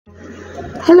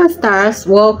Hello stars,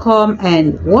 welcome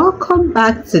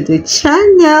back to the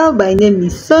channel. My name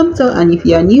is Somto, and if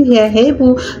you are new here, hey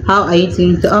boo, how are you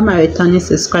doing? To all my returning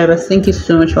subscribers, thank you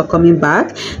so much for coming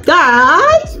back.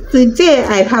 Guys, today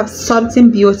I have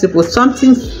something beautiful,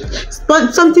 something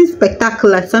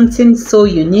spectacular, something so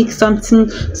unique, something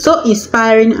so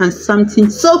inspiring, and something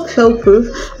so foolproof.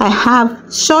 I have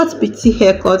short beauty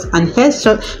haircuts and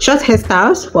short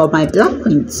hairstyles for my black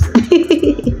queens.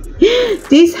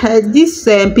 These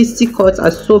PIXIE cuts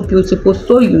are so beautiful,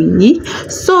 so unique.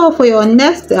 So for your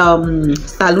next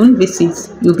salon visit,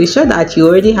 you'll be sure that you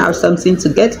already have something to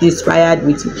get inspired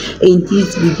with in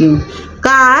this video.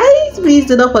 Guys, please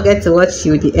do not forget to watch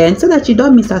till the end so that you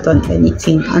don't miss out on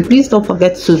anything, and please don't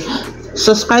forget to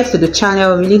subscribe to the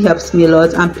channel. It really helps me a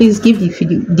lot. And please give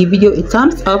the video a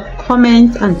thumbs up,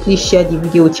 comment, and please share the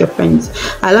video with your friends.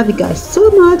 I love you guys so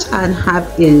much and have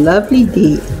a lovely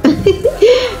day.